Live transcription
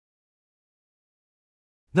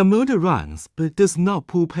The motor runs but does not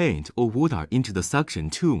pull paint or water into the suction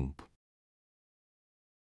tube.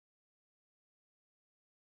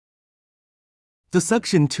 The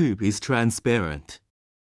suction tube is transparent.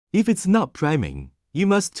 If it's not priming, you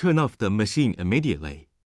must turn off the machine immediately.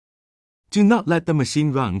 Do not let the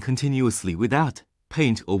machine run continuously without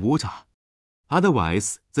paint or water.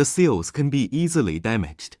 Otherwise, the seals can be easily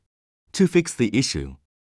damaged. To fix the issue,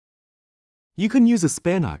 you can use a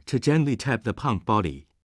spanner to gently tap the pump body,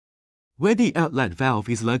 where the outlet valve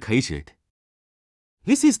is located.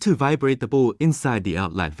 This is to vibrate the ball inside the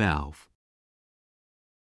outlet valve.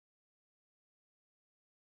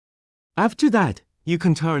 After that, you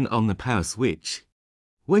can turn on the power switch.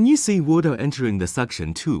 When you see water entering the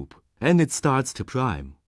suction tube and it starts to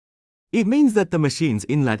prime, it means that the machine's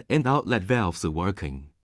inlet and outlet valves are working,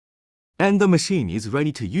 and the machine is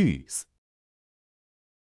ready to use.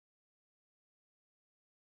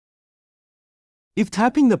 If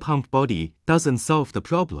tapping the pump body doesn't solve the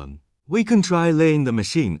problem, we can try laying the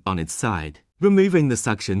machine on its side, removing the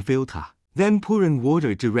suction filter, then pouring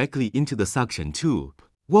water directly into the suction tube,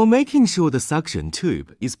 while making sure the suction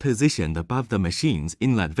tube is positioned above the machine's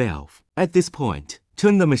inlet valve. At this point,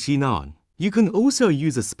 turn the machine on. You can also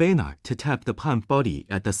use a spanner to tap the pump body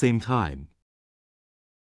at the same time.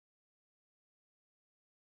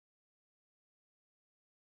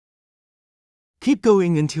 Keep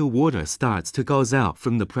going until water starts to gauze out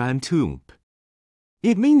from the prime tube.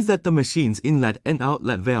 It means that the machine's inlet and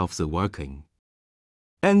outlet valves are working,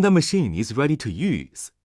 and the machine is ready to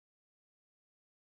use.